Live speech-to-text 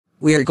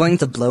We are going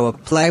to blow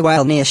up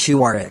Pływalnia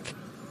Szuwarek.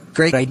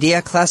 Great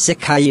idea, classic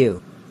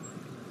Caillou.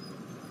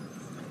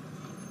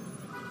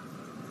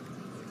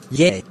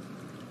 Yay!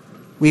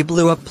 We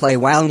blew up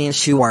Pływalnia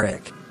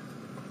Szuwarek.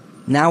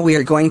 Now we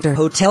are going to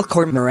Hotel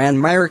Cormoran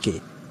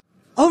Miraki.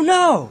 Oh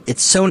no!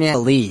 It's Sonia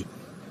Lee.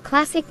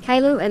 Classic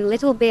Caillou and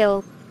Little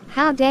Bill.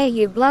 How dare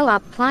you blow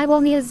up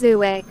Pływalnia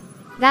Szuwarek?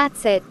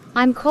 That's it.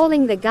 I'm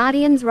calling the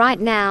Guardians right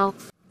now.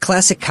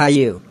 Classic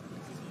Caillou.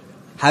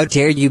 How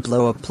dare you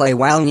blow up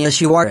Pływalnia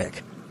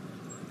Szuwarek?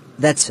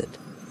 That's it.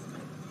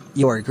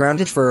 You are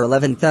grounded for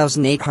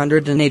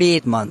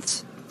 11,888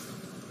 months.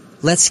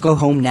 Let's go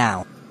home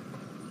now.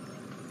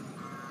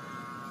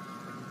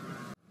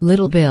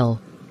 Little Bill.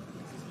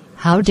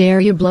 How dare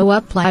you blow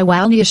up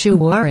Pływalnia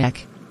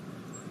Szuwarek?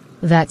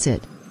 That's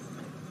it.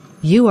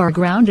 You are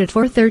grounded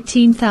for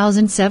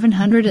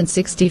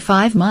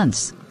 13,765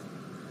 months.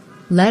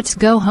 Let's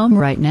go home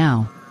right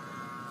now.